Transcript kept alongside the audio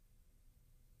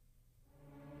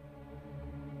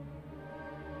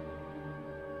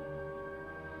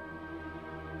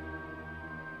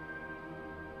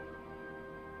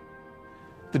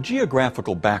The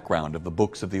geographical background of the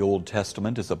books of the Old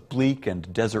Testament is a bleak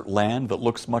and desert land that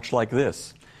looks much like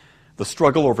this. The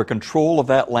struggle over control of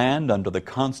that land under the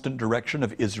constant direction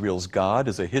of Israel's God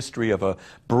is a history of a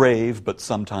brave but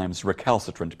sometimes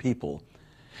recalcitrant people.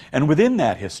 And within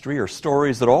that history are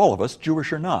stories that all of us,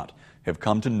 Jewish or not, have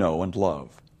come to know and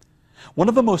love. One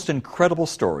of the most incredible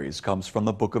stories comes from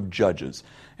the book of Judges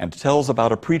and tells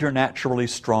about a preternaturally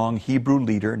strong Hebrew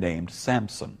leader named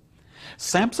Samson.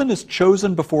 Samson is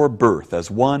chosen before birth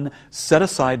as one set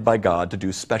aside by God to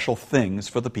do special things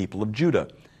for the people of Judah.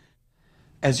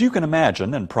 As you can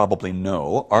imagine and probably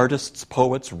know, artists,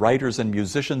 poets, writers, and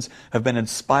musicians have been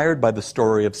inspired by the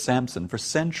story of Samson for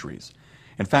centuries.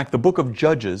 In fact, the book of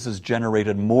Judges has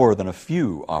generated more than a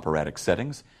few operatic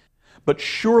settings, but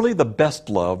surely the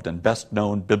best-loved and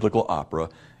best-known biblical opera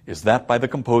is that by the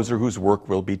composer whose work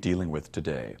we'll be dealing with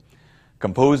today.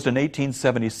 Composed in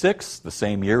 1876, the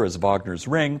same year as Wagner's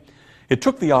Ring, it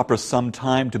took the opera some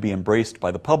time to be embraced by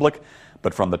the public,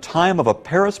 but from the time of a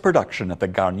Paris production at the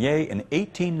Garnier in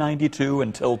 1892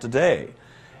 until today,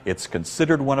 it's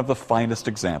considered one of the finest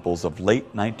examples of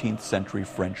late 19th century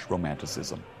French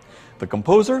Romanticism. The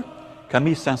composer,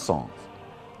 Camille Saint-Saëns.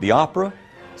 The opera,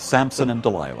 Samson and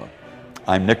Delilah.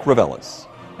 I'm Nick Ravelis,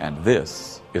 and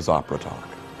this is Opera Talk.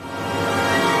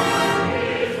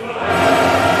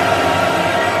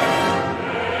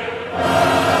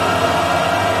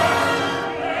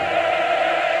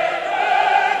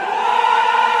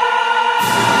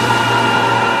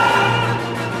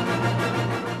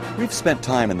 We've spent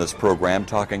time in this program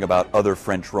talking about other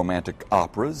French Romantic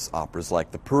operas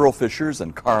like The Pearl Fishers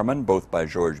and Carmen, both by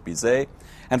Georges Bizet,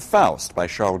 and Faust by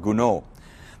Charles Gounod.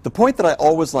 The point that I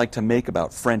always like to make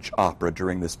about French opera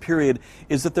during this period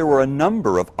is that there were a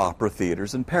number of opera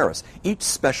theaters in Paris, each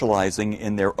specializing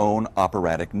in their own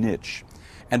operatic niche.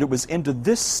 And it was into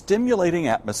this stimulating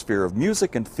atmosphere of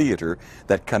music and theater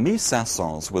that Camille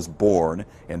Saint-Saëns was born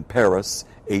in Paris,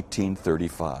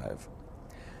 1835.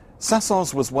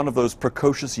 Saint-Saëns was one of those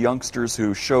precocious youngsters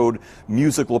who showed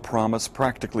musical promise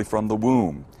practically from the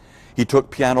womb. He took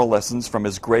piano lessons from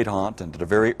his great aunt, and at a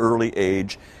very early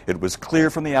age, it was clear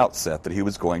from the outset that he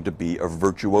was going to be a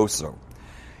virtuoso.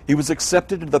 He was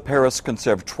accepted into the Paris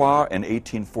Conservatoire in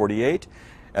 1848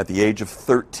 at the age of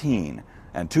 13,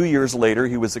 and 2 years later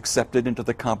he was accepted into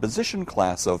the composition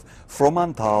class of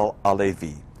Fromental à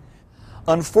Lévis.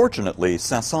 Unfortunately,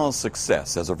 Saint-Saëns'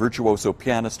 success as a virtuoso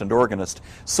pianist and organist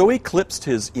so eclipsed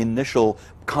his initial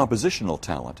compositional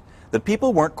talent that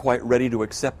people weren't quite ready to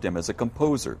accept him as a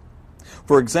composer.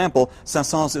 For example,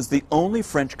 Saint-Saëns is the only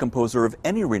French composer of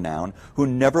any renown who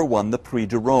never won the Prix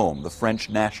de Rome, the French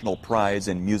national prize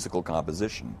in musical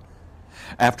composition.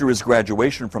 After his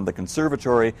graduation from the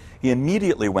conservatory, he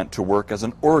immediately went to work as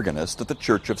an organist at the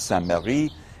Church of Saint-Merry,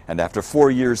 and after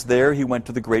 4 years there, he went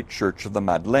to the great Church of the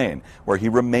Madeleine, where he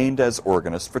remained as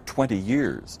organist for 20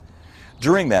 years.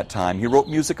 During that time, he wrote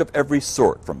music of every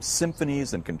sort, from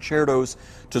symphonies and concertos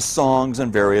to songs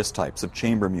and various types of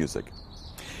chamber music.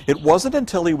 It wasn't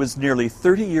until he was nearly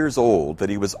 30 years old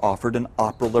that he was offered an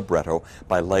opera libretto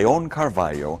by Léon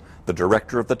Carvalho, the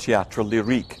director of the Théâtre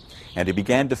Lyrique, and he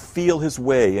began to feel his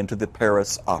way into the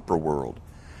Paris opera world.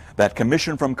 That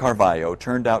commission from Carvalho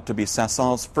turned out to be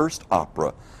Saint-Saëns' first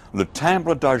opera, Le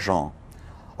Timbre d'Argent,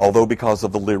 although because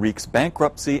of the Lyrique's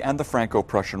bankruptcy and the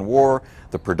Franco-Prussian War,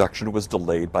 the production was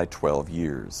delayed by 12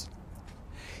 years.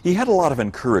 He had a lot of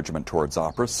encouragement towards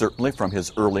opera, certainly from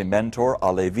his early mentor,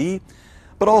 Halévy,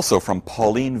 but also from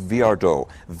Pauline Viardot,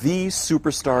 the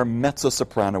superstar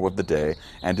mezzo-soprano of the day,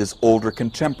 and his older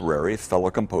contemporary, fellow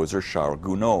composer Charles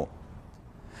Gounod.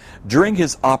 During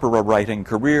his opera writing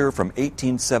career from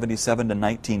 1877 to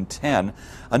 1910,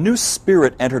 a new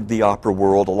spirit entered the opera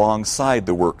world alongside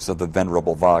the works of the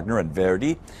venerable Wagner and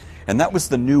Verdi, and that was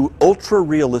the new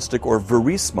ultra-realistic or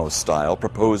verismo style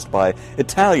proposed by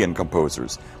Italian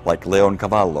composers like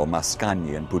Leoncavallo,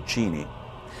 Mascagni, and Puccini.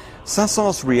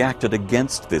 Saint-Saëns reacted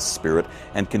against this spirit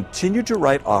and continued to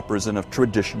write operas in a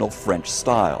traditional French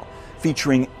style,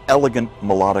 featuring elegant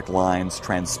melodic lines,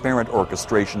 transparent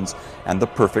orchestrations, and the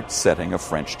perfect setting of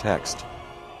French text.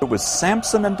 It was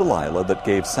Samson and Delilah that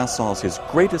gave Saint-Saëns his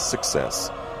greatest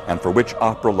success, and for which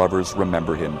opera lovers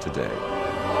remember him today.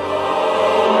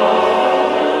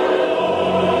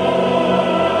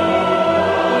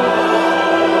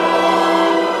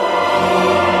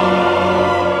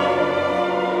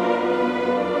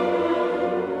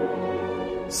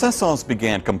 Saint-Saëns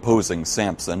began composing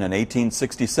Samson in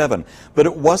 1867, but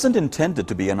it wasn't intended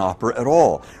to be an opera at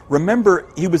all. Remember,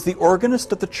 he was the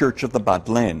organist at the Church of the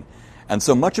Madeleine, and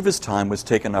so much of his time was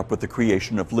taken up with the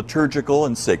creation of liturgical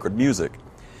and sacred music.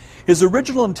 His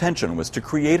original intention was to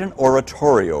create an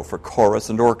oratorio for chorus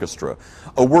and orchestra,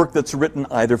 a work that's written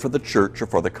either for the church or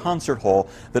for the concert hall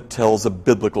that tells a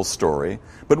biblical story,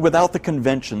 but without the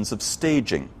conventions of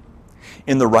staging.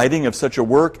 In the writing of such a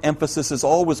work, emphasis is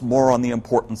always more on the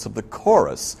importance of the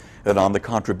chorus than on the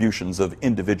contributions of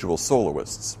individual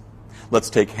soloists. Let's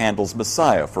take Handel's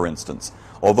Messiah, for instance.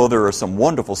 Although there are some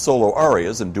wonderful solo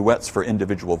arias and duets for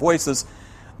individual voices,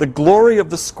 the glory of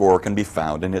the score can be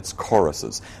found in its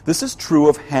choruses. This is true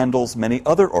of Handel's many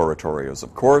other oratorios,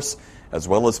 of course, as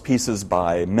well as pieces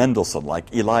by Mendelssohn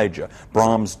like Elijah,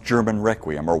 Brahms' German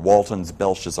Requiem, or Walton's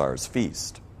Belshazzar's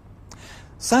Feast.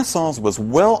 Saint-Saëns was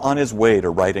well on his way to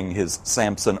writing his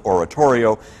Samson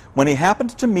oratorio when he happened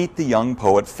to meet the young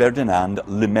poet Ferdinand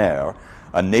Lemaire,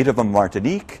 a native of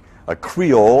Martinique, a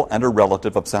Creole, and a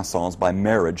relative of Saint-Saëns by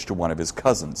marriage to one of his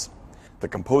cousins. The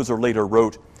composer later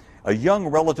wrote, "A young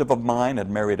relative of mine had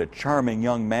married a charming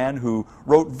young man who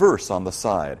wrote verse on the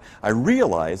side. I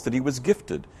realized that he was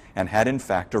gifted and had in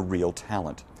fact a real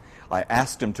talent. I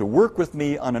asked him to work with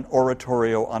me on an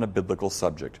oratorio on a biblical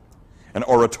subject. An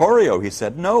oratorio, he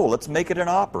said, no, let's make it an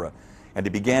opera. And he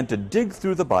began to dig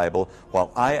through the Bible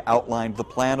while I outlined the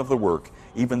plan of the work,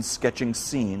 even sketching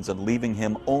scenes and leaving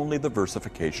him only the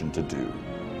versification to do."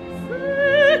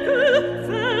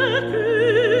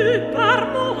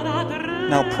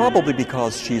 Now, probably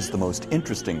because she's the most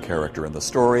interesting character in the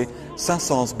story,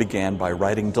 Saint-Saëns began by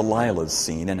writing Delilah's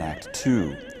scene in Act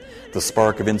 2. The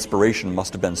spark of inspiration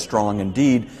must have been strong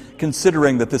indeed,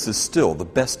 considering that this is still the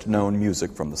best-known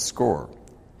music from the score.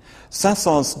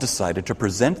 Saint-Saëns decided to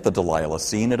present the Delilah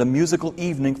scene at a musical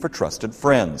evening for trusted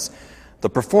friends. The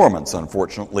performance,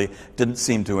 unfortunately, didn't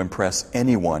seem to impress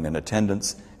anyone in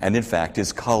attendance, and in fact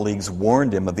his colleagues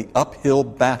warned him of the uphill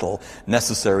battle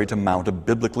necessary to mount a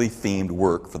biblically themed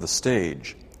work for the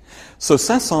stage. So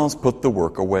Saint-Saëns put the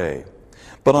work away.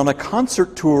 But on a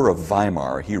concert tour of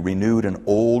Weimar, he renewed an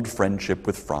old friendship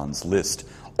with Franz Liszt,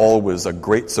 always a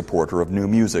great supporter of new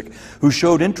music, who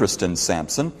showed interest in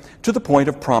Samson to the point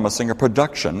of promising a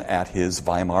production at his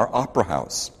Weimar Opera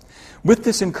House. With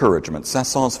this encouragement,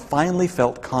 Saint-Saëns finally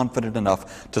felt confident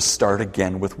enough to start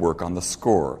again with work on the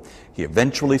score. He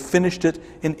eventually finished it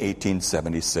in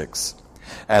 1876.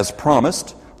 As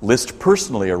promised, Liszt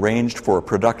personally arranged for a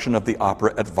production of the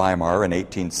opera at Weimar in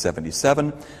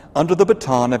 1877 under the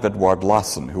baton of Eduard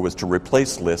Lassen, who was to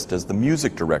replace Liszt as the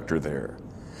music director there.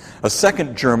 A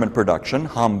second German production,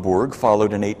 Hamburg,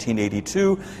 followed in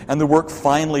 1882, and the work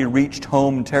finally reached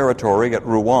home territory at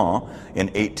Rouen in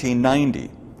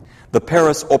 1890. The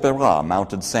Paris Opéra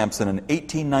mounted Samson in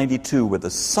 1892 with a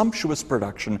sumptuous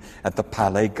production at the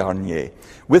Palais Garnier.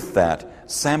 With that,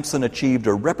 Samson achieved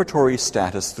a repertory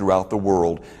status throughout the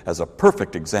world as a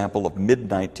perfect example of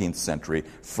mid-19th century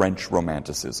French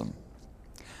Romanticism.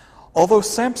 Although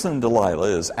Samson and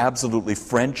Delilah is absolutely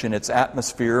French in its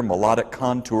atmosphere, melodic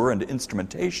contour, and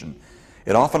instrumentation,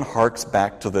 it often harks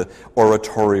back to the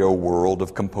oratorio world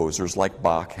of composers like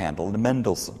Bach, Handel, and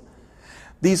Mendelssohn.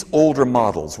 These older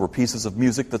models were pieces of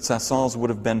music that Saint-Saëns would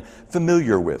have been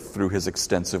familiar with through his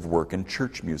extensive work in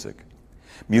church music.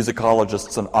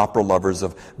 Musicologists and opera lovers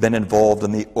have been involved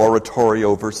in the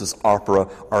oratorio versus opera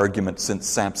argument since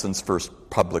Samson's first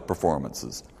public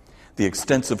performances. The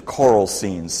extensive choral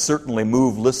scenes certainly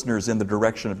move listeners in the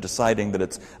direction of deciding that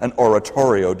it's an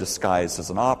oratorio disguised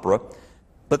as an opera,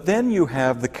 but then you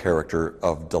have the character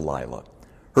of Delilah.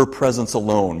 Her presence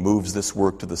alone moves this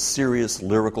work to the serious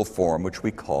lyrical form which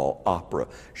we call opera.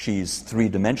 She's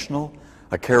three-dimensional,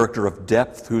 a character of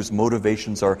depth whose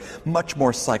motivations are much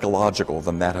more psychological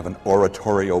than that of an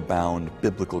oratorio-bound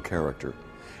biblical character.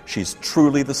 She's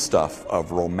truly the stuff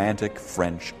of romantic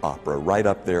French opera, right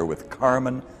up there with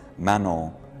Carmen,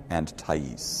 Manon, and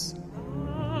Thais.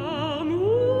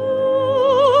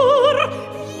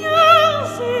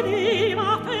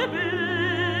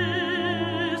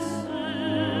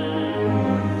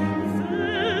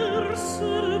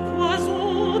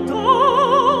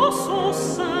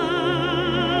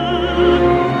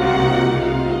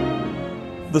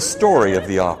 The story of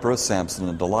the opera, Samson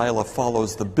and Delilah,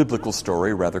 follows the biblical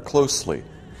story rather closely.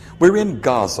 We're in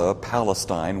Gaza,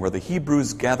 Palestine, where the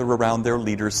Hebrews gather around their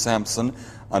leader Samson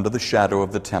under the shadow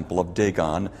of the temple of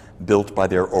Dagon, built by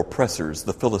their oppressors,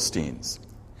 the Philistines.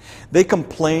 They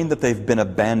complain that they've been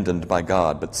abandoned by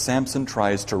God, but Samson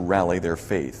tries to rally their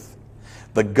faith.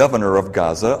 The governor of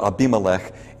Gaza,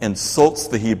 Abimelech, insults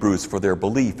the Hebrews for their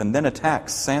belief and then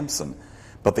attacks Samson.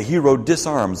 But the hero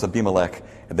disarms Abimelech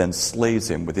and then slays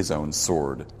him with his own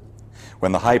sword.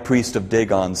 When the high priest of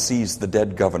Dagon sees the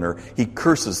dead governor, he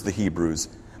curses the Hebrews.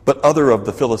 But other of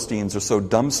the Philistines are so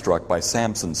dumbstruck by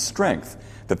Samson's strength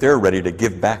that they're ready to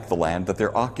give back the land that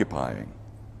they're occupying.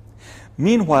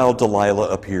 Meanwhile, Delilah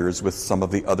appears with some of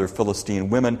the other Philistine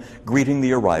women, greeting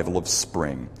the arrival of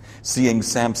spring. Seeing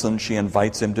Samson, she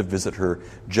invites him to visit her,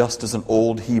 just as an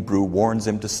old Hebrew warns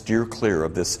him to steer clear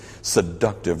of this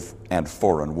seductive and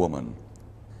foreign woman.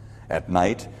 At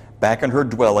night, back in her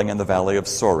dwelling in the valley of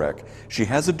Sorek, she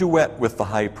has a duet with the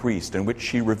high priest in which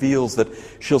she reveals that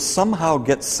she'll somehow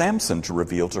get Samson to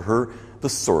reveal to her the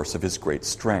source of his great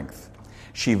strength.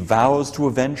 She vows to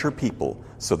avenge her people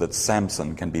so that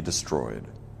Samson can be destroyed.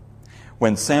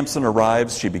 When Samson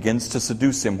arrives, she begins to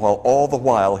seduce him, while all the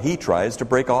while he tries to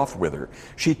break off with her.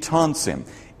 She taunts him.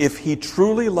 If he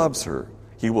truly loves her,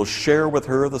 he will share with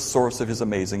her the source of his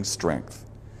amazing strength.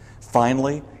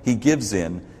 Finally, he gives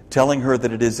in, telling her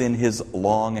that it is in his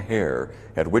long hair,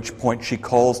 at which point she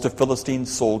calls to Philistine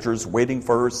soldiers waiting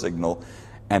for her signal,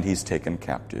 and he's taken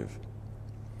captive.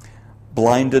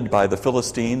 Blinded by the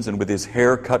Philistines and with his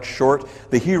hair cut short,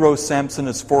 the hero Samson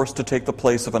is forced to take the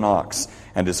place of an ox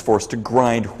and is forced to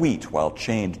grind wheat while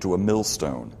chained to a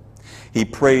millstone. He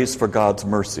prays for God's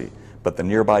mercy, but the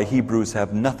nearby Hebrews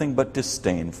have nothing but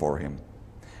disdain for him.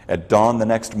 At dawn the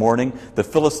next morning, the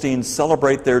Philistines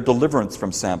celebrate their deliverance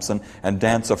from Samson and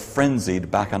dance a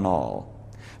frenzied bacchanal.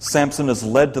 Samson is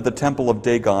led to the temple of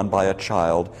Dagon by a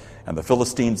child, and the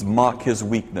Philistines mock his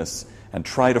weakness and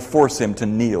try to force him to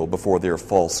kneel before their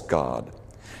false god.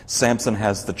 Samson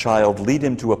has the child lead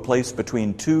him to a place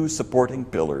between two supporting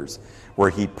pillars, where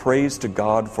he prays to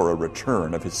God for a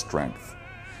return of his strength.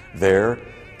 There,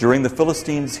 during the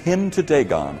Philistines' hymn to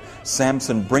Dagon,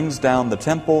 Samson brings down the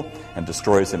temple and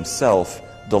destroys himself,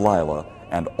 Delilah,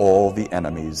 and all the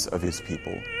enemies of his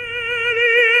people.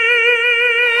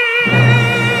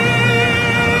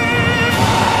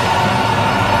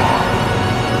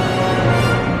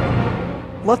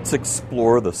 Let's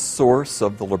explore the source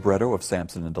of the libretto of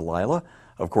Samson and Delilah.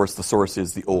 Of course, the source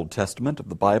is the Old Testament of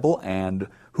the Bible, and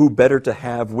who better to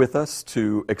have with us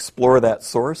to explore that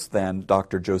source than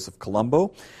Dr. Joseph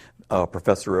Colombo, a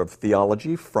professor of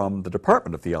theology from the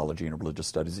Department of Theology and Religious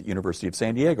Studies at University of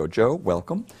San Diego. Joe,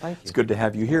 welcome. Thank you. It's good to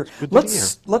have you here. Good to be here.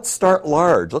 Let's start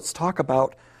large. Let's talk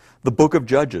about the book of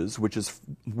Judges, which is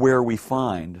where we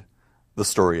find the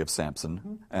story of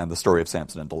Samson, and the story of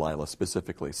Samson and Delilah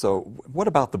specifically. So what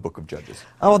about the book of Judges?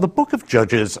 The book of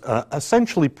Judges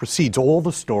essentially precedes all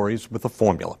the stories with a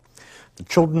formula. The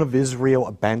children of Israel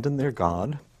abandon their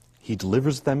God. He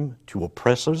delivers them to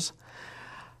oppressors.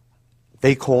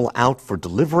 They call out for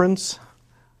deliverance.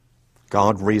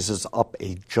 God raises up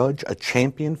a judge, a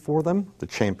champion for them. The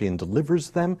champion delivers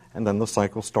them, and then the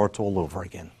cycle starts all over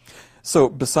again. So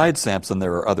besides Samson,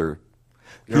 there are other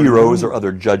heroes or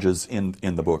other judges in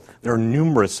the book. There are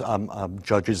numerous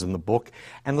judges in the book,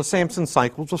 and the Samson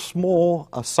cycle is a small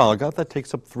saga that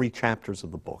takes up 3 chapters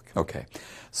of the book. Okay.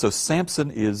 So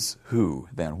Samson is who,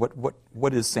 then?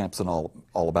 What is Samson all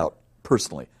about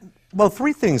personally? Well,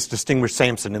 3 things distinguish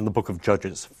Samson in the book of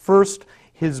Judges. First,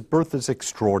 his birth is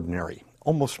extraordinary,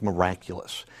 almost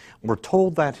miraculous. We're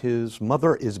told that his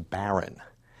mother is barren,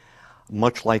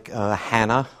 much like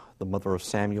Hannah, the mother of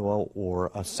Samuel,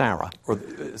 or Sarah. Or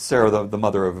Sarah, the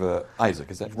mother of Isaac,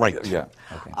 is that right? Yeah.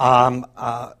 Okay.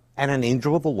 And an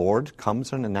angel of the Lord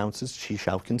comes and announces she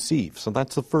shall conceive. So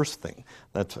that's the first thing.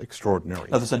 That's extraordinary.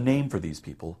 Now, there's a name for these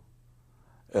people.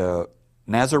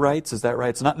 Nazarites, is that right?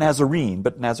 It's not Nazarene,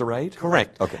 but Nazarite?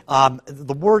 Correct. Okay.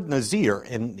 The word Nazir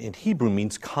in Hebrew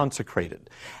means consecrated.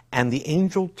 And the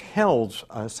angel tells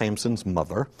Samson's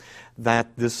mother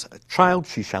that this child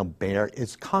she shall bear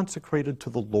is consecrated to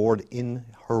the Lord in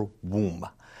her womb.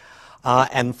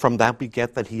 And from that we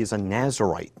get that he is a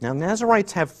Nazarite. Now,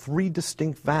 Nazarites have 3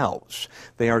 distinct vows.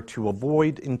 They are to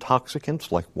avoid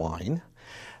intoxicants like wine.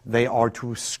 They are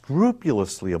to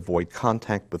scrupulously avoid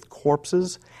contact with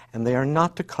corpses, and they are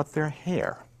not to cut their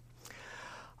hair.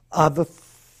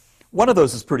 One of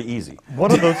those is pretty easy.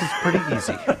 One of those is pretty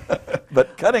easy.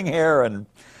 But cutting hair and,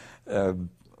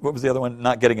 what was the other one?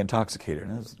 Not getting intoxicated.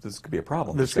 This could be a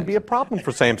problem. This could be a problem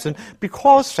for Samson,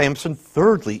 because Samson,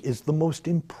 thirdly, is the most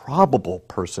improbable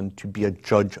person to be a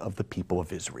judge of the people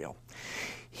of Israel.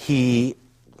 He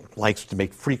likes to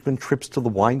make frequent trips to the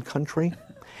wine country.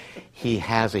 He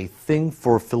has a thing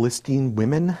for Philistine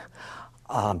women.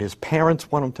 His parents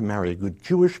want him to marry a good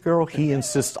Jewish girl. He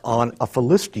insists on a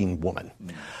Philistine woman.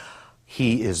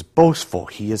 He is boastful.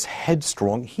 He is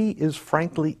headstrong. He is,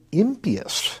 frankly,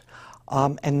 impious,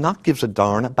 and not gives a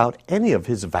darn about any of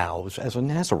his vows as a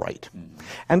Nazarite.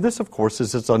 And this, of course,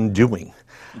 is his undoing.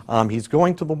 He's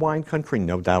going to the wine country,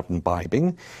 no doubt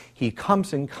imbibing. He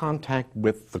comes in contact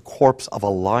with the corpse of a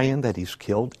lion that he's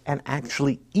killed and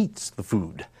actually eats the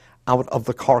food out of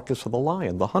the carcass of the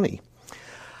lion, the honey.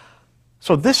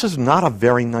 So this is not a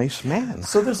very nice man.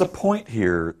 So there's a point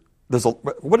here.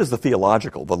 What is the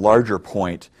larger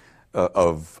point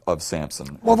of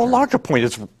Samson? Well, the larger point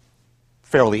is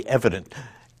fairly evident.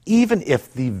 Even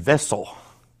if the vessel,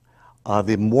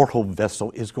 the mortal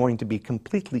vessel, is going to be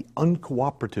completely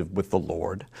uncooperative with the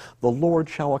Lord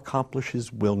shall accomplish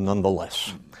his will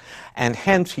nonetheless. And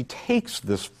hence he takes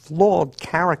this flawed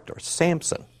character,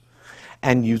 Samson,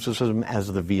 and uses him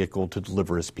as the vehicle to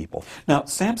deliver his people. Now,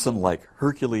 Samson, like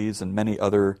Hercules and many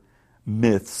other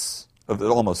myths of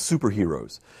almost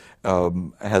superheroes,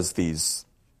 has these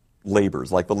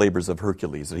labors, like the labors of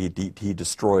Hercules. He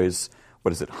destroys,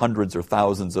 hundreds or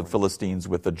thousands of Philistines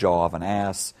with the jaw of an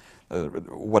ass.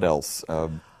 What else?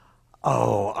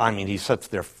 He sets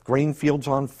their grain fields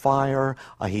on fire.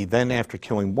 He then, after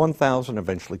killing 1,000,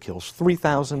 eventually kills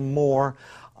 3,000 more.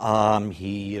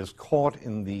 He is caught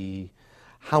in the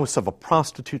house of a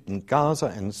prostitute in Gaza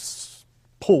and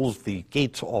pulls the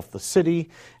gates off the city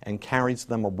and carries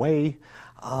them away.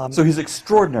 So he's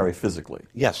extraordinary physically.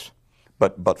 Yes.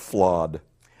 But flawed.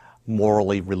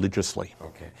 Morally, religiously.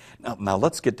 Okay. Now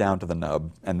let's get down to the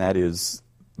nub, and that is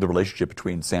the relationship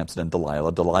between Samson and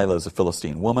Delilah. Delilah is a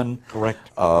Philistine woman.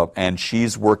 Correct. And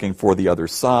she's working for the other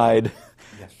side.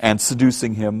 Yes.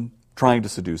 And trying to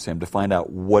seduce him to find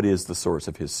out what is the source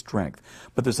of his strength.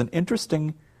 But there's an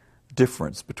interesting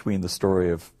difference between the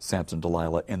story of Samson and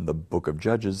Delilah in the book of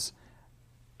Judges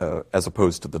as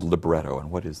opposed to the libretto,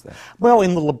 and what is that? Well,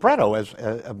 in the libretto,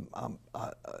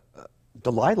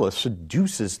 Delilah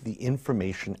seduces the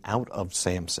information out of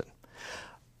Samson.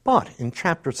 But in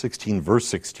chapter 16, verse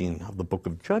 16 of the book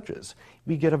of Judges,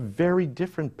 we get a very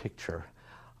different picture.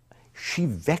 She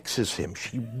vexes him,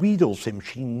 she wheedles him,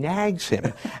 she nags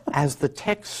him, as the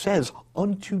text says,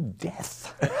 unto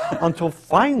death, until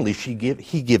finally he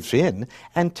gives in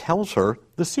and tells her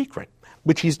the secret,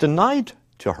 which he's denied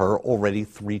to her already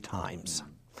 3 times.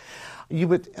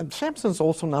 Samson's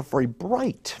also not very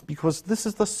bright, because this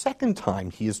is the second time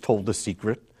he is told the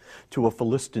secret to a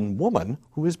Philistine woman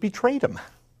who has betrayed him.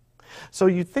 So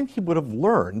you'd think he would have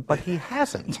learned, but he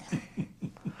hasn't.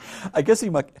 I guess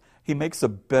he makes a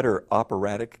better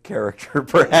operatic character,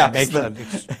 perhaps.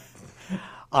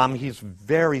 He's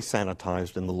very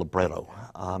sanitized in the libretto,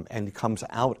 and he comes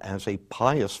out as a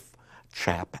pious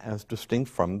chap, as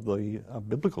distinct from the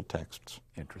biblical texts.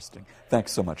 Interesting.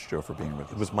 Thanks so much, Joe, for being with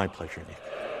us. It was my pleasure, Nick.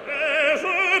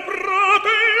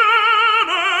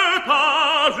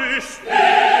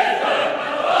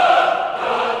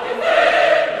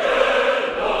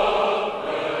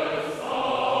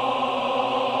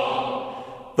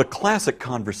 The classic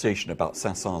conversation about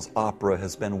Saint-Saëns' opera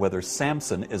has been whether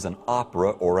Samson is an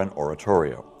opera or an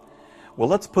oratorio. Well,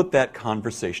 let's put that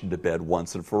conversation to bed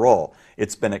once and for all.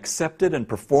 It's been accepted and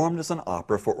performed as an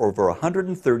opera for over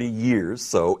 130 years,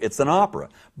 so it's an opera.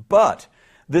 But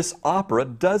this opera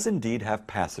does indeed have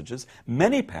passages,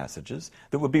 many passages,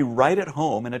 that would be right at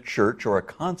home in a church or a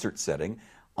concert setting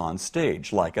on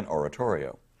stage, like an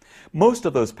oratorio. Most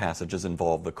of those passages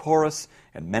involve the chorus,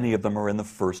 and many of them are in the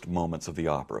first moments of the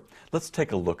opera. Let's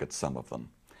take a look at some of them.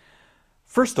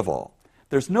 First of all,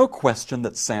 there's no question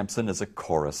that Samson is a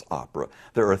chorus opera.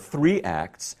 There are 3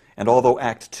 acts, and although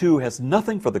Act 2 has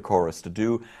nothing for the chorus to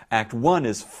do, Act 1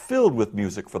 is filled with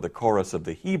music for the chorus of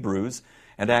the Hebrews,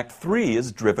 and Act 3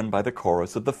 is driven by the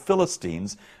chorus of the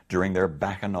Philistines during their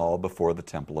bacchanal before the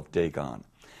temple of Dagon.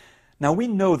 Now, we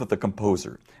know that the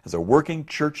composer, as a working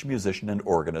church musician and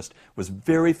organist, was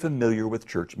very familiar with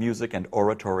church music and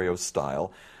oratorio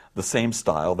style, the same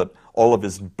style that all of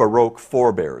his Baroque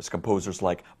forebears, composers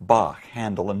like Bach,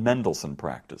 Handel, and Mendelssohn,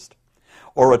 practiced.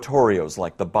 Oratorios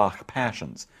like the Bach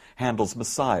Passions, Handel's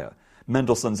Messiah,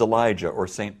 Mendelssohn's Elijah, or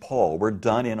St. Paul were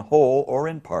done in whole or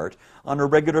in part on a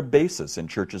regular basis in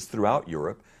churches throughout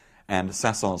Europe, and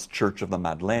Saint-Saëns' Church of the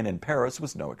Madeleine in Paris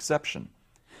was no exception.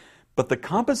 But the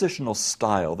compositional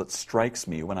style that strikes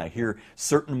me when I hear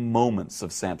certain moments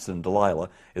of Samson and Delilah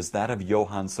is that of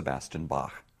Johann Sebastian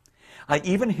Bach. I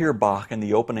even hear Bach in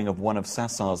the opening of one of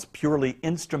Saint-Saëns' purely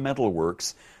instrumental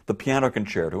works, the Piano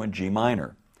Concerto in G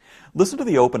minor. Listen to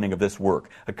the opening of this work,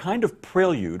 a kind of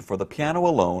prelude for the piano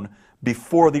alone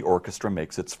before the orchestra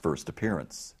makes its first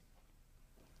appearance.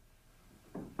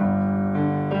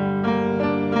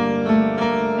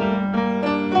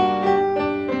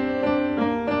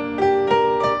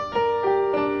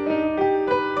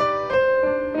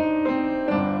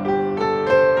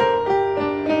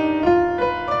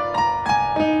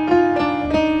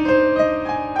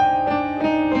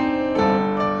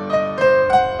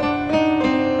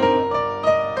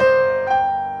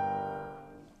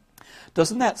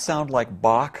 Doesn't that sound like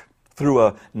Bach through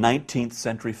a 19th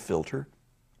century filter?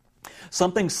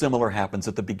 Something similar happens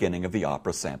at the beginning of the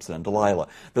opera Samson and Delilah.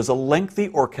 There's a lengthy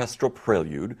orchestral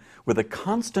prelude with a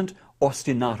constant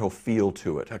ostinato feel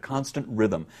to it, a constant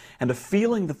rhythm, and a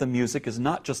feeling that the music is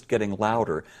not just getting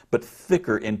louder, but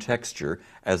thicker in texture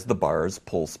as the bars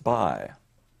pulse by.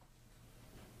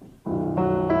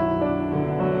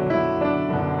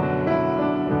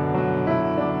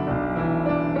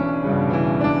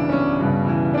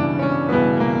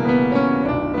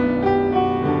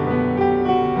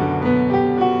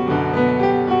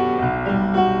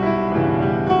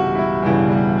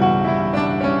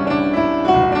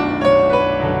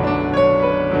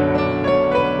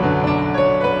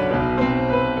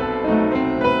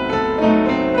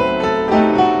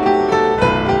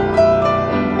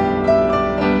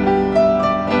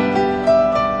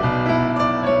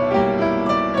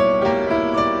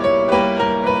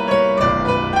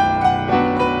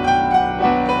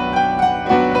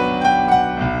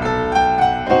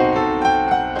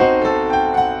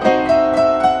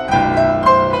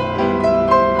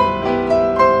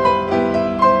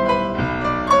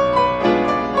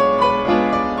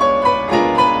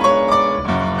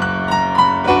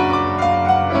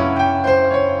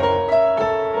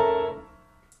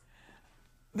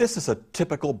 This is a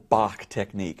typical Bach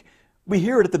technique. We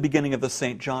hear it at the beginning of the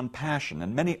St. John Passion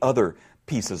and many other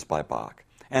pieces by Bach.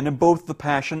 And in both the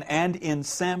Passion and in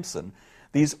Samson,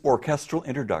 these orchestral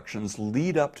introductions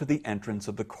lead up to the entrance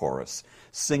of the chorus,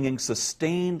 singing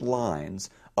sustained lines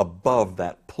above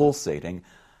that pulsating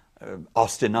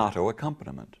ostinato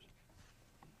accompaniment.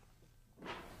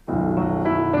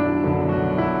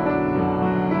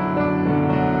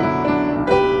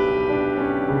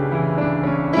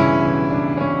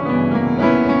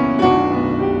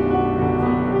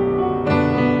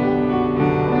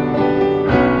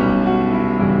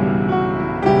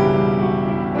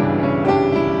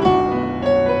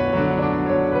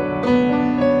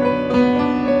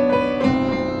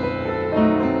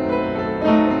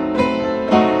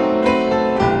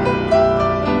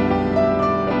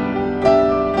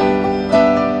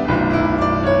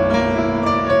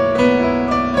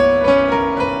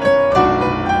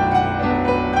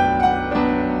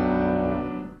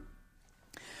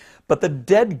 But the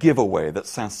dead giveaway that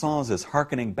Saint-Saëns is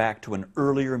hearkening back to an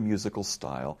earlier musical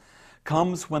style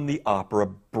comes when the opera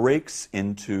breaks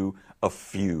into a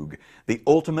fugue, the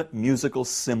ultimate musical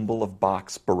symbol of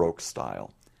Bach's Baroque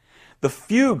style. The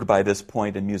fugue, by this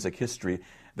point in music history,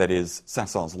 that is,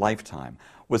 Saint-Saëns' lifetime,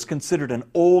 was considered an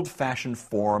old-fashioned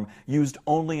form used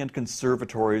only in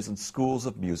conservatories and schools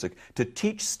of music to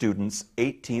teach students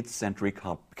 18th century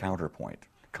counterpoint,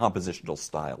 compositional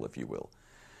style, if you will.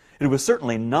 It was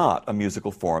certainly not a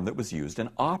musical form that was used in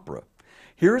opera.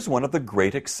 Here's one of the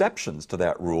great exceptions to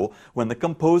that rule when the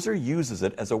composer uses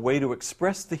it as a way to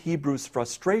express the Hebrews'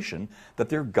 frustration that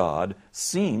their God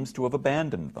seems to have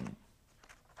abandoned them.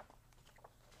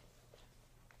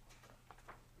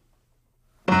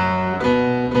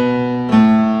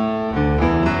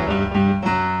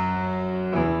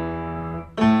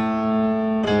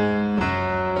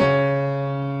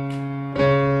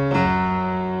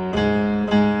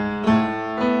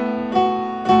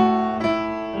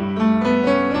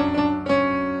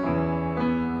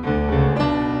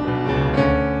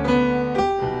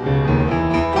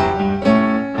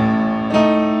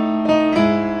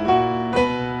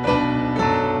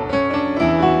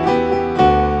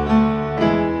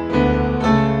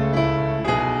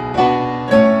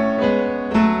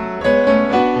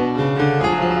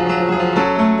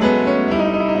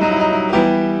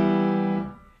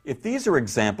 These are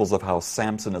examples of how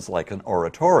Samson is like an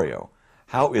oratorio.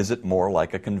 How is it more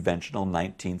like a conventional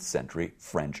 19th century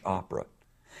French opera?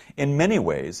 In many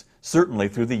ways, certainly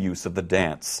through the use of the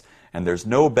dance, and there's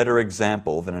no better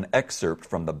example than an excerpt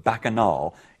from the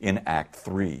Bacchanal in Act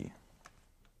 3.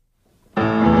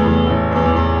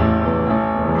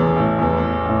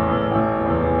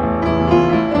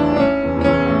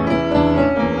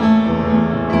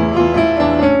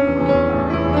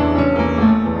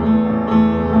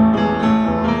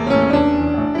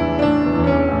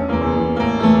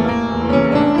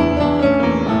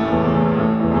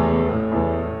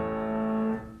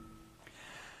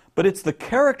 But it's the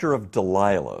character of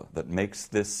Delilah that makes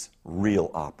this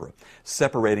real opera,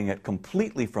 separating it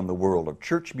completely from the world of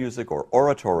church music or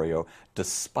oratorio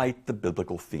despite the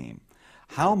biblical theme.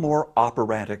 How more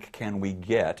operatic can we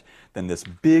get than this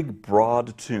big,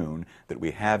 broad tune that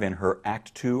we have in her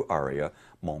Act 2 aria,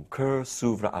 Mon cœur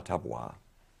s'ouvre à ta voix?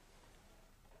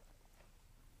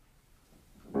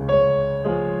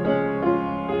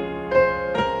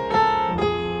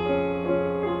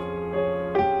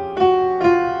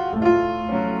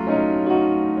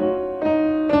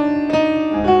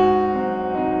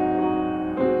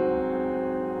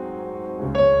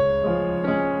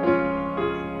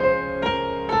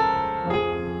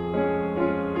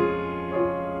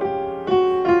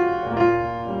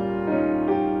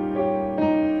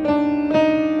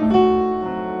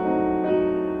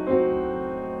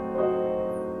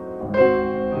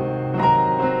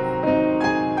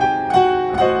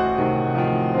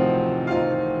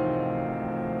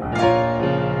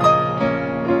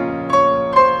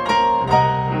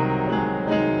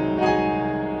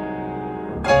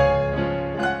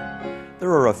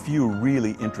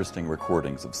 interesting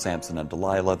recordings of Samson and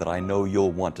Delilah that I know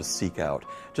you'll want to seek out,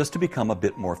 just to become a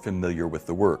bit more familiar with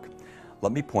the work.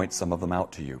 Let me point some of them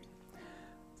out to you.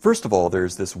 First of all,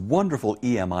 there's this wonderful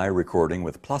EMI recording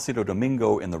with Placido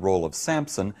Domingo in the role of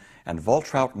Samson and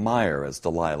Waltraud Meyer as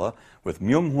Delilah, with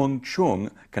Myung-Hwang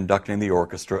Chung conducting the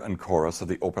orchestra and chorus of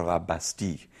the Opéra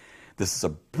Bastille. This is a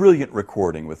brilliant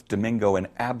recording with Domingo in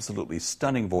absolutely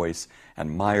stunning voice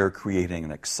and Meyer creating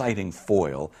an exciting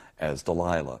foil as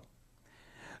Delilah.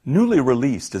 Newly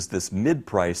released is this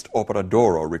mid-priced Opera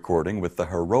d'Oro recording with the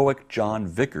heroic John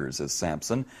Vickers as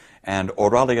Samson and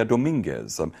Oralia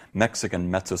Dominguez, a Mexican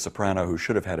mezzo-soprano who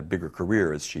should have had a bigger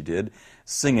career as she did,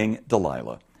 singing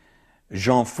Delilah.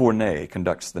 Jean Fournet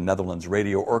conducts the Netherlands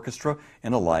Radio Orchestra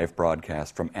in a live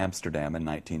broadcast from Amsterdam in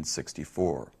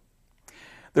 1964.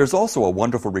 There's also a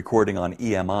wonderful recording on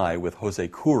EMI with Jose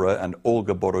Cura and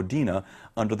Olga Borodina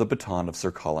under the baton of Sir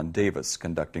Colin Davis,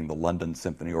 conducting the London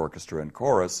Symphony Orchestra and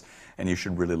Chorus, and you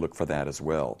should really look for that as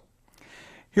well.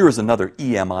 Here is another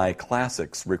EMI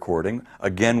Classics recording,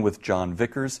 again with John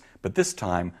Vickers, but this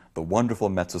time the wonderful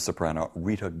mezzo-soprano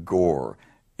Rita Gore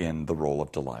in the role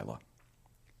of Delilah.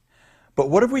 But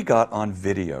what have we got on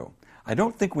video? I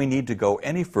don't think we need to go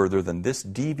any further than this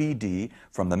DVD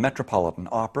from the Metropolitan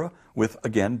Opera with,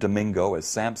 again, Domingo as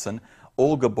Samson,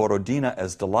 Olga Borodina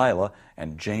as Delilah,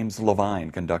 and James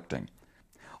Levine conducting.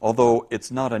 Although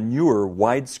it's not a newer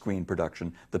widescreen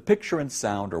production, the picture and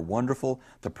sound are wonderful,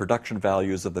 the production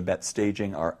values of the Met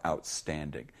staging are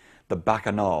outstanding. The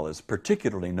Bacchanal is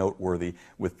particularly noteworthy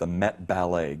with the Met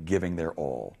Ballet giving their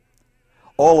all.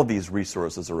 All of these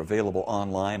resources are available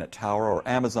online at Tower or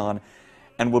Amazon,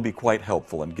 and will be quite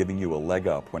helpful in giving you a leg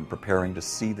up when preparing to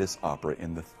see this opera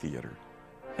in the theater.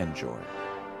 Enjoy.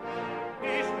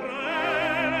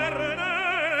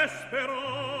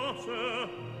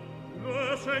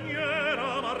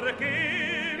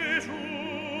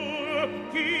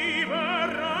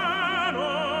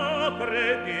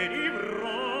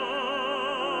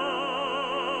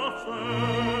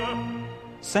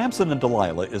 Samson and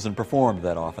Delilah isn't performed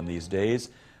that often these days,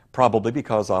 probably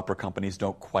because opera companies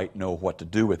don't quite know what to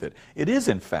do with it. It is,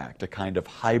 in fact, a kind of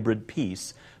hybrid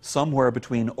piece somewhere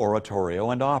between oratorio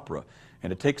and opera,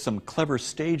 and it takes some clever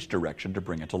stage direction to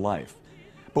bring it to life.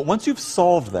 But once you've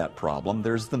solved that problem,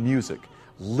 there's the music.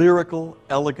 Lyrical,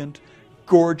 elegant,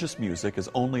 gorgeous music as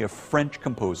only a French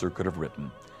composer could have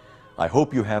written. I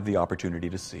hope you have the opportunity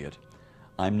to see it.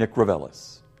 I'm Nick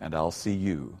Ravellis, and I'll see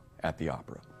you at the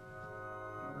opera.